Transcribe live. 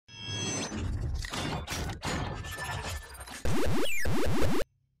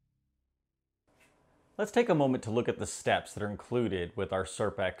Let's take a moment to look at the steps that are included with our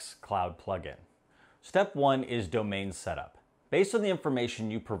SERPx Cloud plugin. Step 1 is domain setup. Based on the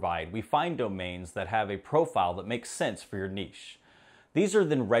information you provide, we find domains that have a profile that makes sense for your niche. These are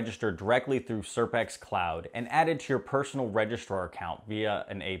then registered directly through SERPx Cloud and added to your personal registrar account via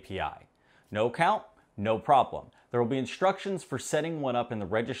an API. No account? No problem. There will be instructions for setting one up in the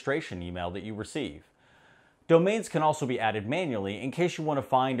registration email that you receive. Domains can also be added manually in case you want to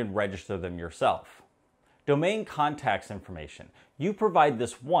find and register them yourself. Domain contacts information. You provide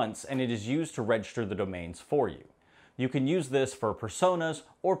this once and it is used to register the domains for you. You can use this for personas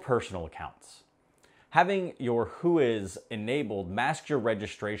or personal accounts. Having your Whois enabled masks your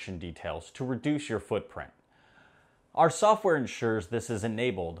registration details to reduce your footprint. Our software ensures this is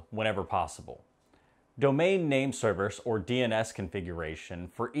enabled whenever possible. Domain name service or DNS configuration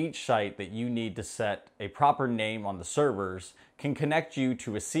for each site that you need to set a proper name on the servers can connect you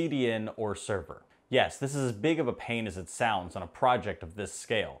to a CDN or server. Yes, this is as big of a pain as it sounds on a project of this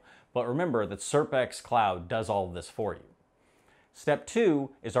scale, but remember that SERPx Cloud does all of this for you. Step 2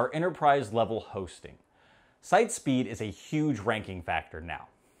 is our enterprise level hosting. Site speed is a huge ranking factor now.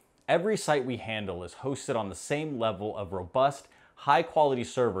 Every site we handle is hosted on the same level of robust, high-quality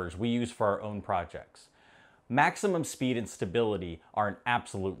servers we use for our own projects. Maximum speed and stability are an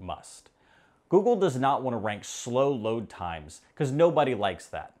absolute must. Google does not want to rank slow load times because nobody likes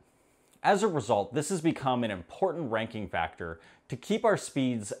that. As a result, this has become an important ranking factor to keep our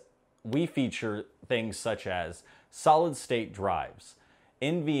speeds. We feature things such as solid-state drives,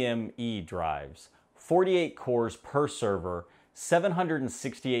 NVMe drives, 48 cores per server,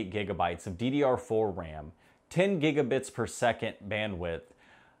 768 gigabytes of DDR4 RAM, 10 gigabits per second bandwidth,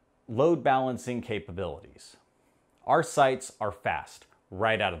 load balancing capabilities. Our sites are fast,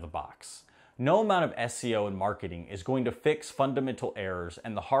 right out of the box. No amount of SEO and marketing is going to fix fundamental errors,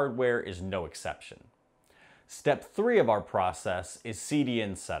 and the hardware is no exception. Step 3 of our process is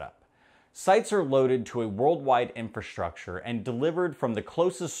CDN setup. Sites are loaded to a worldwide infrastructure and delivered from the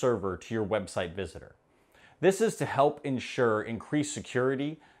closest server to your website visitor. This is to help ensure increased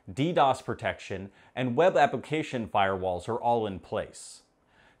security, DDoS protection, and web application firewalls are all in place.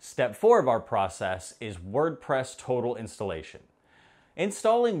 Step 4 of our process is WordPress total installation.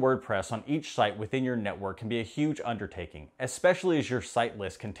 Installing WordPress on each site within your network can be a huge undertaking, especially as your site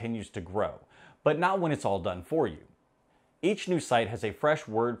list continues to grow, but not when it's all done for you. Each new site has a fresh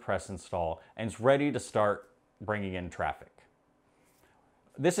WordPress install and is ready to start bringing in traffic.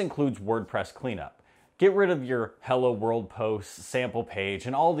 This includes WordPress cleanup. Get rid of your Hello World posts, sample page,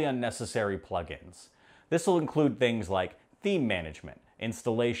 and all the unnecessary plugins. This will include things like theme management,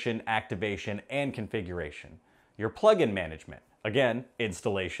 installation, activation, and configuration. Your plugin management, again,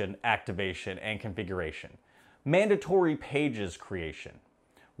 installation, activation, and configuration. Mandatory pages creation,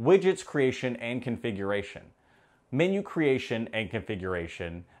 widgets creation and configuration, menu creation and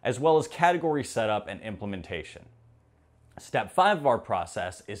configuration, as well as category setup and implementation. Step 5 of our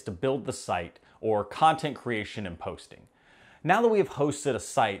process is to build the site, or content creation and posting. Now that we have hosted a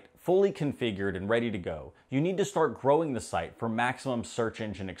site fully configured and ready to go, you need to start growing the site for maximum search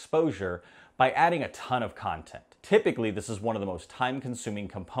engine exposure by adding a ton of content. Typically, this is one of the most time-consuming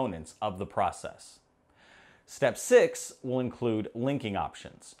components of the process. Step 6 will include linking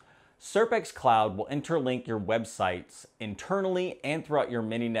options. SERPx Cloud will interlink your websites internally and throughout your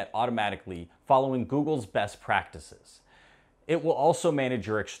Mininet automatically, following Google's best practices. It will also manage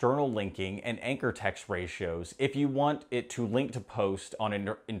your external linking and anchor text ratios if you want it to link to post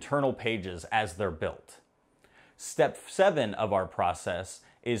on internal pages as they're built. Step 7 of our process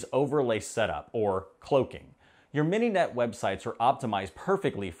is overlay setup, or cloaking. Your Mininet websites are optimized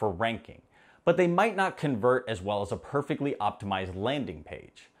perfectly for ranking, but they might not convert as well as a perfectly optimized landing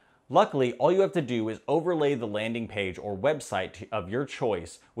page. Luckily, all you have to do is overlay the landing page or website of your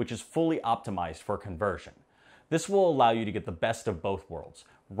choice, which is fully optimized for conversion. This will allow you to get the best of both worlds,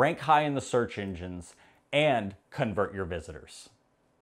 rank high in the search engines, and convert your visitors.